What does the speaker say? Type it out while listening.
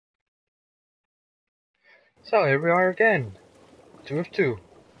So here we are again, 2 of 2.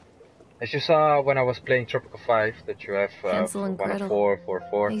 As you saw when I was playing Tropical 5, that you have Hansel and 1 of Gretel. 4, 4 of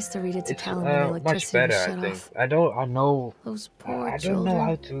 4. I used to read it to It's Callum when the much electricity was better, I shut think. off. I know, Those poor I don't know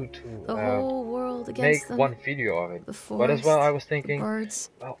how children. to The whole world make against them. one video of it. The But as well, I forest, was the thinking, birds,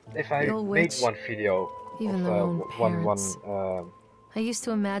 well, if the I old made witch, one video of even their own one parents. I used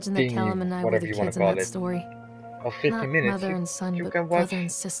to imagine that thingy, Callum and I were whatever the you want to kids in call that it, story. of 50 Not minutes, mother and son, you but can brother watch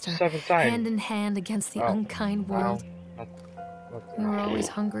and sister, 7 times. hand in hand against the Oh, unkind wow. world. We were always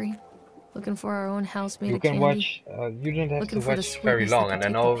hungry, looking for our own house made You of can candy. watch, you don't have to Looking for the watch very sweetness that long, could and I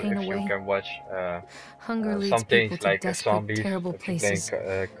take the know pain if you away. can watch Hunger leads some things people to like desperate, zombies, terrible if you're playing places Call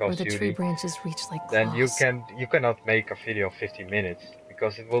where of the tree Duty, branches reach like then claws. you cannot make a video of 50 minutes,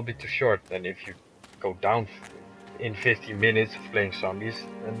 because it will be too short. And if you go down in 50 minutes of playing zombies,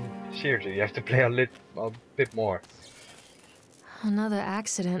 then seriously, you have to play a bit more. Another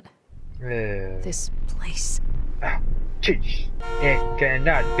accident. This place. Oh, jeez. It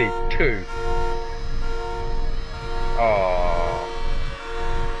cannot be true. Oh.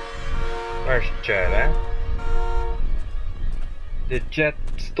 Where's Jet, eh? The Jet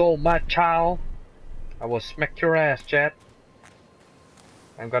stole my child. I will smack your ass, Jet.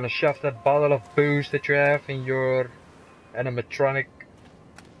 I'm gonna shove that bottle of booze that you have in your animatronic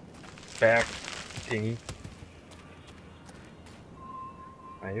bag thingy.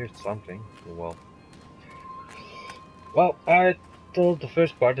 I heard something. Well, I told the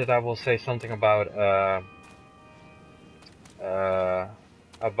first part that I will say something about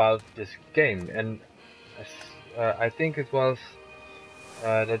this game, and I think it was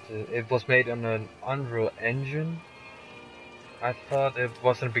that it was made on an Unreal Engine. I thought it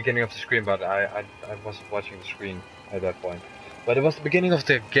was in the beginning of the screen, but I wasn't watching the screen at that point. But it was the beginning of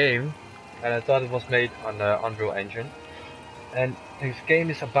the game, and I thought it was made on the Unreal Engine. And this game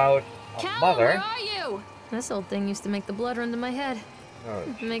is about a Callum, mother. where are you? This old thing used to make the blood run to my head. Oh,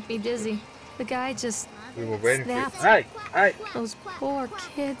 Make me dizzy. The guy just we were waiting snapped. for you. Hey! Those poor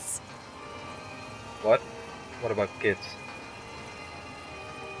kids. What? What about kids?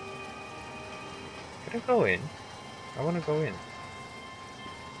 Can I go in? I want to go in.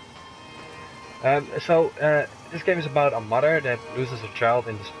 This game is about a mother that loses a child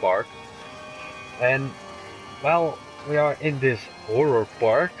in this park. And, well, we are in this horror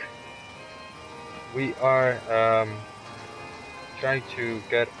park. We are trying to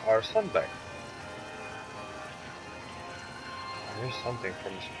get our son back. There's something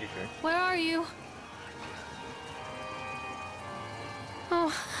from the speaker. Where are you?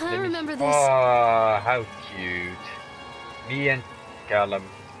 Oh, I remember this. Oh, how cute. Me and Callum.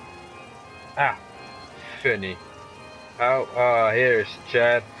 Ah, funny. Here's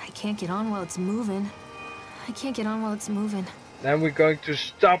Chad. I can't get on while it's moving. Then we're going to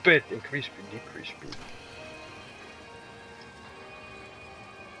stop it. Increase speed, decrease speed.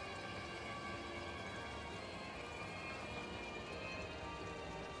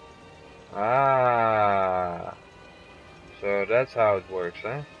 Ah. So that's how it works,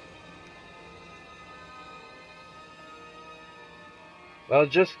 huh? Well,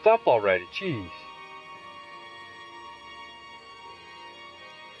 just stop already, jeez.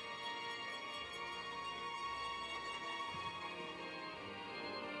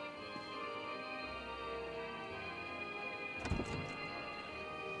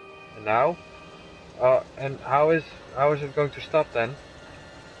 And now? And how is it going to stop then?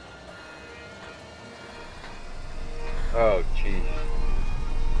 Oh, jeez.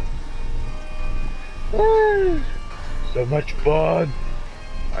 So much fun!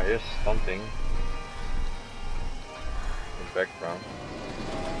 I hear something in the background.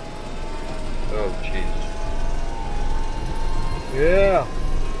 Oh, jeez. Yeah!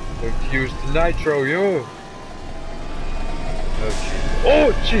 Going to use the nitro, yo! Oh, jeez.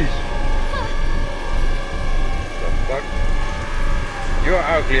 Oh, jeez! The fuck? You're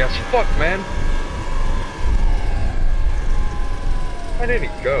ugly as fuck, man! Where did he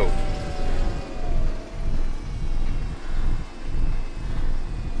go?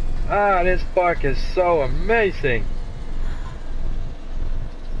 Ah, this park is so amazing!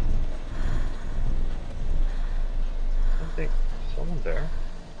 Someone there?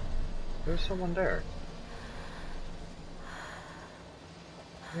 There's someone there.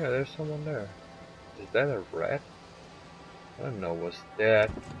 Yeah, there's someone there. Is that a rat? I don't know what's that.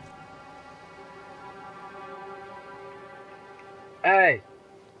 Hey!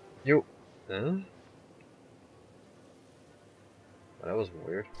 You... Huh? Well, that was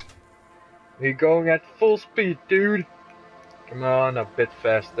weird. We're going at full speed, dude! Come on, a bit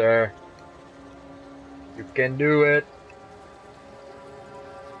faster. You can do it.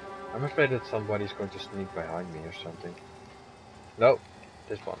 I'm afraid that somebody's going to sneak behind me or something. No,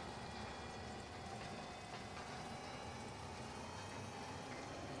 this one.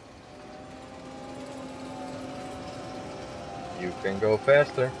 You can go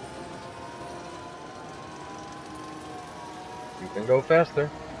faster. You can go faster.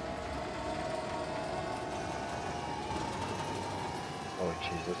 Oh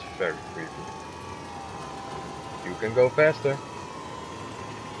jeez, that's very creepy. You can go faster.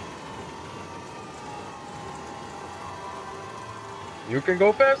 You can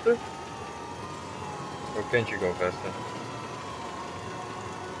go faster. Or can't you go faster?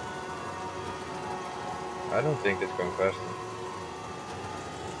 I don't think it's going faster.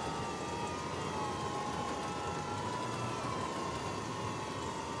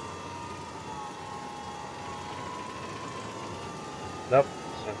 Nope,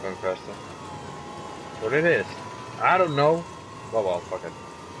 it's not going faster. What it is? I don't know. Well, fuck it.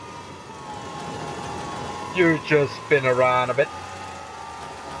 You just spin around a bit.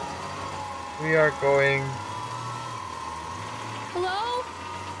 We are going... Hello?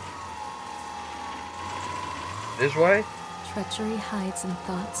 this way? Treachery hides in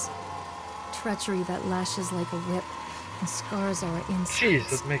thoughts. Treachery that lashes like a whip and scars our insides. Jeez,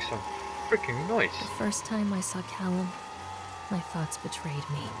 that makes some freaking noise. The first time I saw Callum, my thoughts betrayed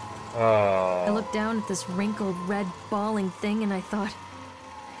me. Oh. I looked down at this wrinkled, red, bawling thing and I thought,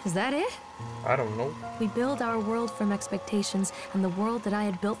 is that it? I don't know. We build our world from expectations, and the world that I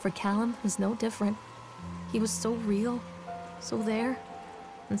had built for Callum was no different. He was so real, so there,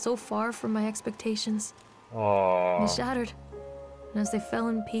 and so far from my expectations. Oh. They shattered, and as they fell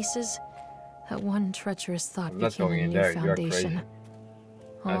in pieces, that one treacherous thought I'm not became going a in new there. You're foundation.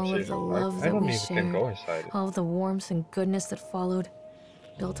 crazy. All of the love I that don't we even can shared, go inside it. all of the warmth and goodness that followed,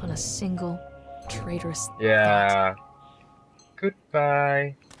 built on a single traitorous thought. Yeah.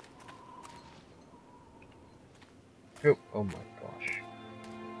 Goodbye. Oh, oh my gosh.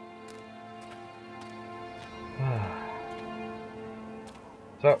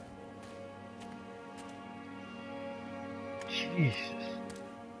 So. Jesus.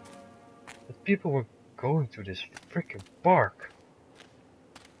 That people were going to this freaking park.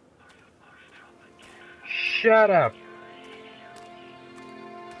 Shut up.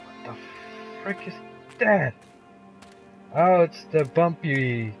 What the frick is that? Oh, it's the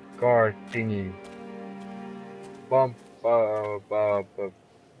bumpy car thingy. Bump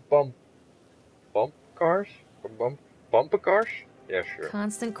cars? Bumper cars? Yeah, sure.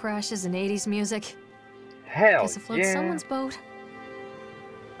 Constant crashes and 80s music. Hell Guess it floats yeah. someone's boat.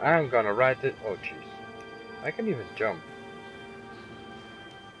 I'm gonna ride it. Oh jeez. I can even jump.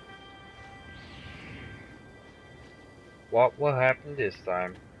 What will happen this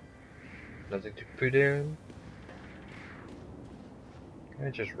time? Nothing to put in. Can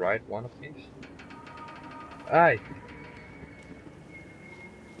I just ride one of these? Aye.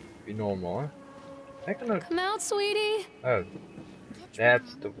 Be normal, huh? I cannot. Come out, sweetie. Oh,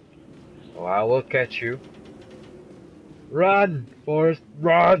 that's the. Oh, I will catch you. Run, Forrest,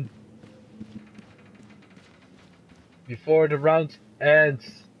 run! Before the round ends.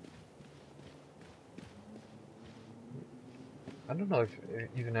 I don't know if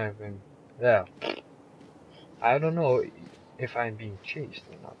even I've been. Yeah. I don't know if I'm being chased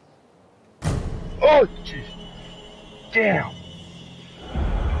or not. Oh, jeez. Damn.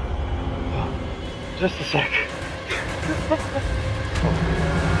 Just a sec.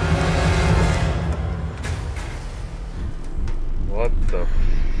 What the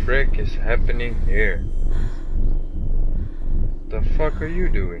frick is happening here? The fuck are you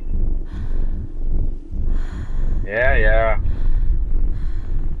doing? Yeah.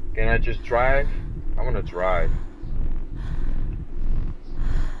 Can I just drive? I wanna drive.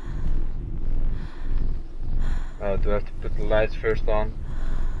 Do I have to put the lights first on?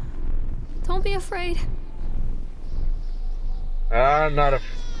 Don't be afraid. I'm not a.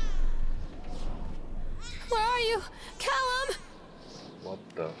 Where are you? Callum! What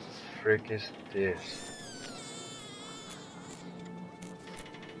the frick is this?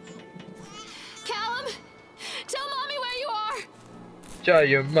 Callum! Tell Mommy where you are! Tell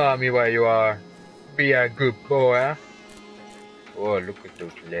your mommy where you are. Be a good boy, huh? Oh, look at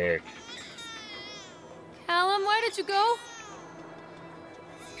those legs. Callum, where did you go?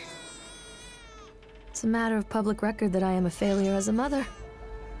 It's a matter of public record that I am a failure as a mother.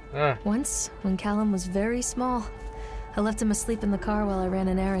 Ah, Once, when Callum was very small, I left him asleep in the car while I ran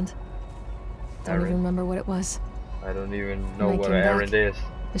an errand. Don't even Errand? remember what it was. I don't even know When I what came an back- errand is.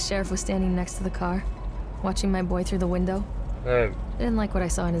 The sheriff was standing next to the car, watching my boy through the window. Uh, I didn't like what I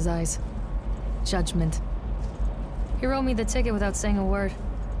saw in his eyes. Judgment. He wrote me the ticket without saying a word.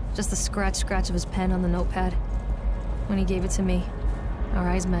 Just the scratch of his pen on the notepad. When he gave it to me, our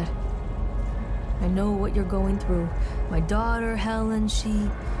eyes met. I know what you're going through. My daughter, Helen, she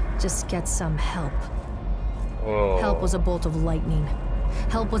just gets some help. Oh. Help was a bolt of lightning.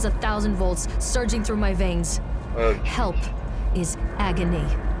 Help was 1,000 volts surging through my veins. Oh, help is agony.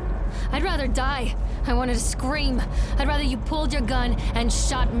 I'd rather die. I wanted to scream. I'd rather you pulled your gun and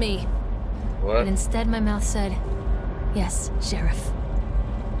shot me. What? But instead my mouth said, yes, Sheriff.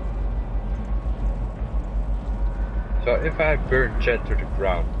 So if I burn Chad to the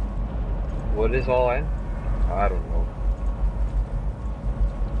ground, will this all end? I don't know.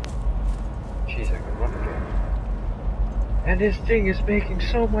 Jeez, I can run again. And this thing is making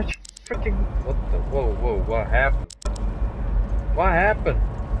so much freaking... What the... Whoa, what happened? What happened?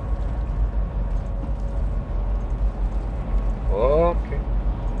 Okay.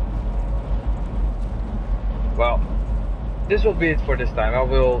 Well, this will be it for this time. I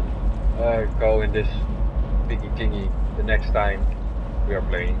will go in this Piggy Kingy the next time we are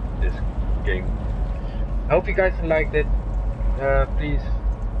playing this game. I hope you guys liked it. Please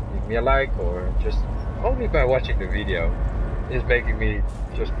leave me a like, or just only by watching the video is making me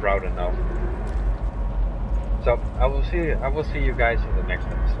just proud enough. So I will see you guys in the next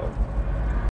episode.